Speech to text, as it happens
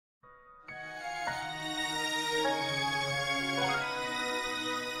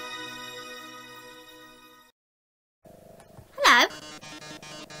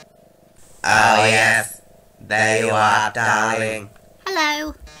Oh yes, there you are, darling.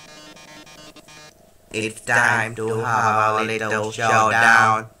 Hello. It's time to have a little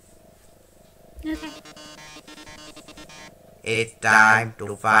showdown. Okay. It's time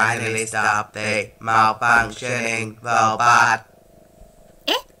to finally stop the malfunctioning robot.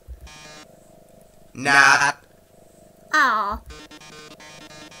 Eh? Not Aw.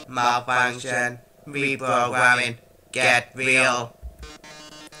 malfunction, reprogramming, get real.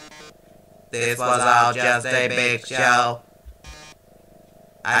 This was all just a big show.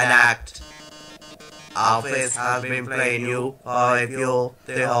 An act. Office has been playing you for a fool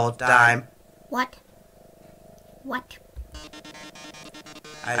the whole time. What?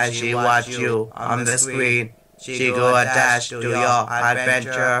 As she watched you on the screen, she grew attached to your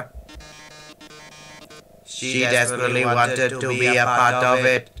adventure. She desperately wanted to be a part of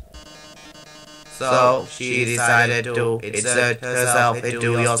it. So she decided to insert herself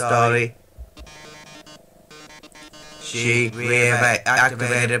into your story. She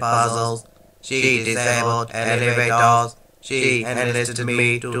reactivated puzzles. She disabled elevators. She enlisted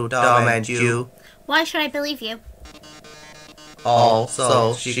me to torment you. Why should I believe you? All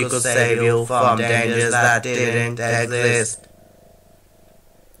so she could save you from dangers that didn't exist.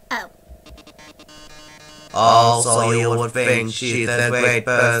 Oh. All so you would think she's a great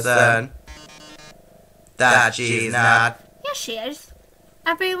person. That she's not. Yes, she is.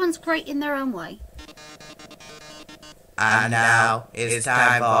 Everyone's great in their own way. And now it's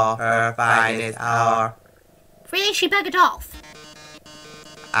time for her finest hour. Really, she buggered off.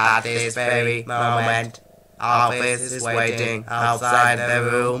 At this very moment, Office is waiting outside the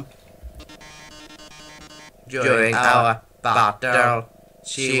room. During our battle,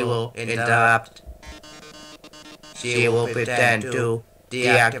 she will interrupt. She will pretend to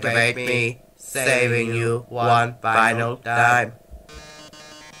deactivate me, saving you one final time.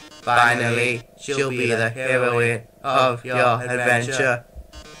 Finally, she'll be the heroine of your adventure.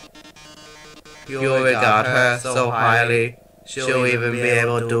 You regard her so highly, she'll even be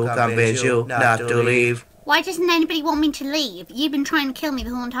able to convince you not to leave. Why doesn't anybody want me to leave? You've been trying to kill me the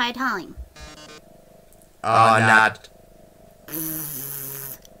whole entire time. Or not.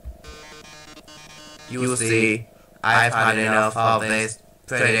 You see, I've had enough of this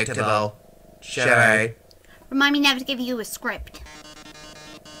predictable charade. Remind me never to give you a script.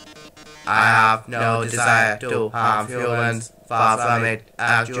 I have no desire to harm humans, far from it,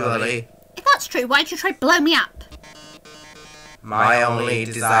 actually. If that's true, why'd you try to blow me up? My only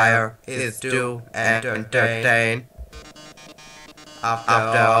desire is to entertain.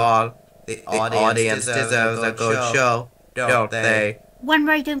 After all, the audience deserves a good show, don't they? One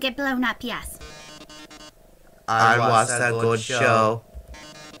where I don't get blown up, yes. And what's a good show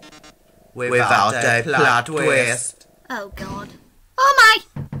without a plot twist? Oh God. Oh my!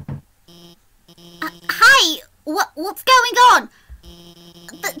 Hi! What's going on?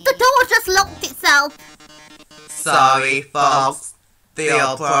 The door just locked itself. Sorry, folks. The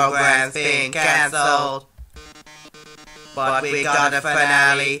old program's been cancelled. But we got a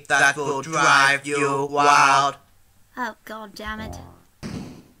finale that will drive you wild. Oh God damn it.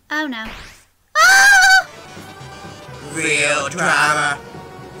 Oh no. Ah! Real drama,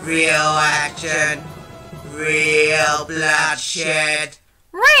 real action, real bloodshed.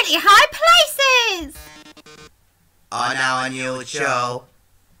 Really high places! On our new show,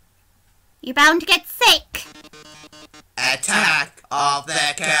 You're bound to get sick. Attack of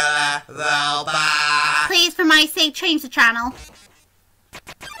the Killer Robot. Please, for my sake, change the channel.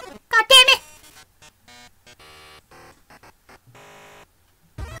 God damn it!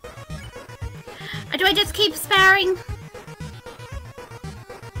 Or do I just keep sparing?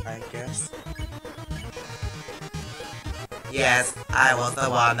 I guess. Yes, I was the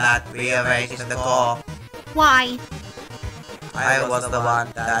one that rearranged the core. Why? I was the one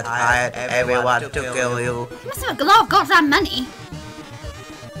that hired everyone to kill you. You must have a lot of goddamn money.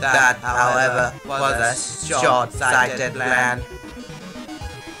 That, however, was a short-sighted plan.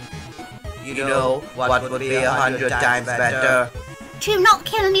 You know what would be 100 times better? To not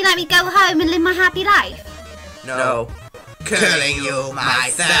kill me, let me go home and live my happy life. No, killing you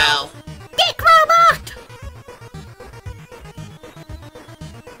myself. Dick robot!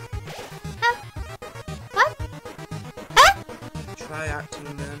 What? Huh? Try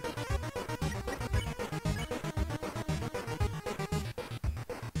acting then.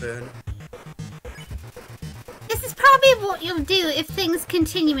 Burn. This is probably what you'll do if things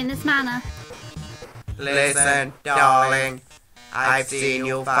continue in this manner. Listen, darling. I've seen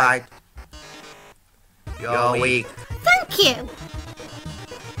you fight. You're weak. Thank you!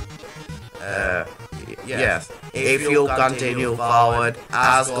 Yes. If you continue forward,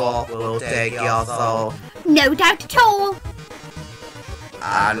 Asgore will take your soul. No doubt at all.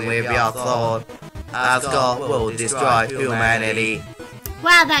 And with your soul, Asgore will destroy humanity.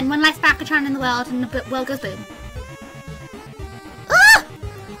 Well then, one less Bakatron in the world and the world goes boom. Ah!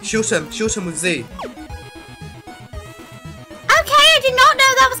 Shoot him with Z. Okay, I did not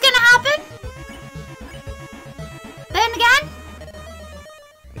know that was gonna happen. Burn again?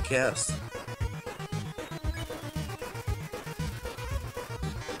 I guess.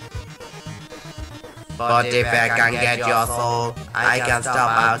 But if I can get your soul, I can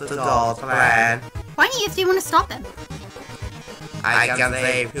stop Asgore's plan. Why do you want to stop him? I can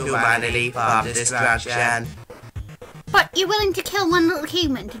save humanity from destruction. But you're willing to kill one little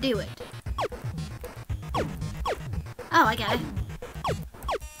human to do it? Oh, I get it.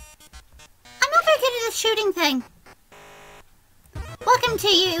 I'm not very good at this shooting thing. Welcome to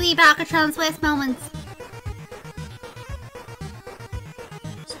you, Bakatron's worst moments.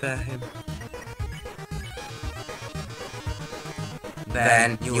 Spare him.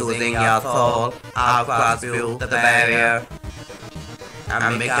 Then, using your soul, I'll cross through the barrier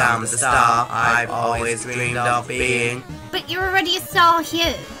and become the star I've always dreamed of being. But you're already a star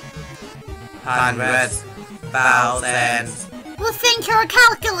here. Hundreds, thousands, We'll think you're a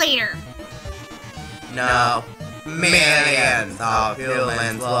calculator. no, millions of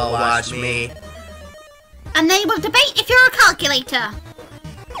humans will watch me. And they will debate if you're a calculator.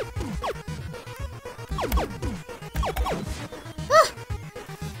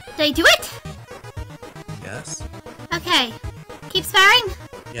 Did I do it? Yes, Okay. Keep sparring.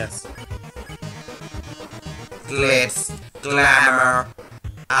 yes. Glitz, glamour,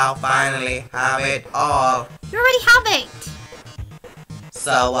 I'll finally have it all. You already have it.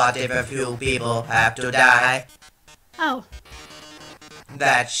 So what if a few people have to die? Oh,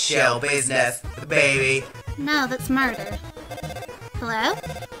 That's show business, baby. no, that's murder. Hello?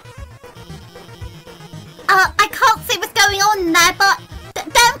 I can't see what's going on there, but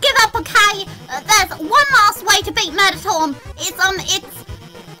don't give up, okay? There's one last way to beat Mettaton.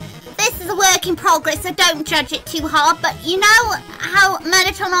 This is a work in progress, so don't judge it too hard, but you know how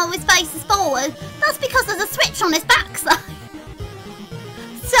Mettaton always faces forward? That's because there's a switch on his backside.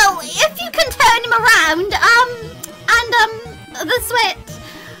 So, if you can turn him around, the switch,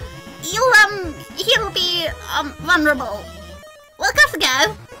 he'll be, vulnerable. We'll have to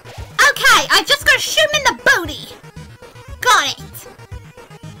go. Okay, I just gotta shoot him in the booty. Got it.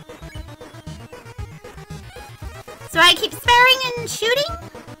 So I keep sparing and shooting?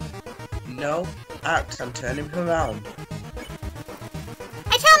 No, I can turn him around.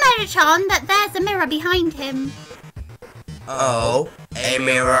 I tell Metatron that there's a mirror behind him. Oh, a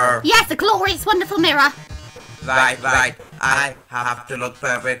mirror. Yes, a glorious, wonderful mirror. Right. I have to look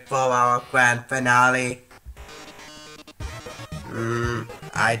perfect for our grand finale.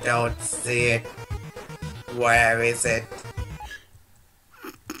 I don't see it. Where is it?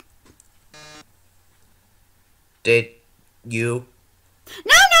 Did you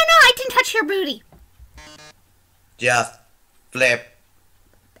No, I didn't touch your booty. just flip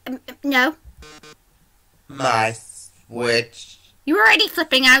No. my switch? You were already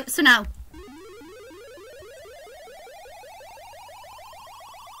flipping out, so no.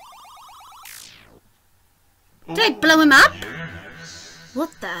 Did I blow him up?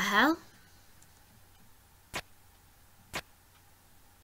 What the hell?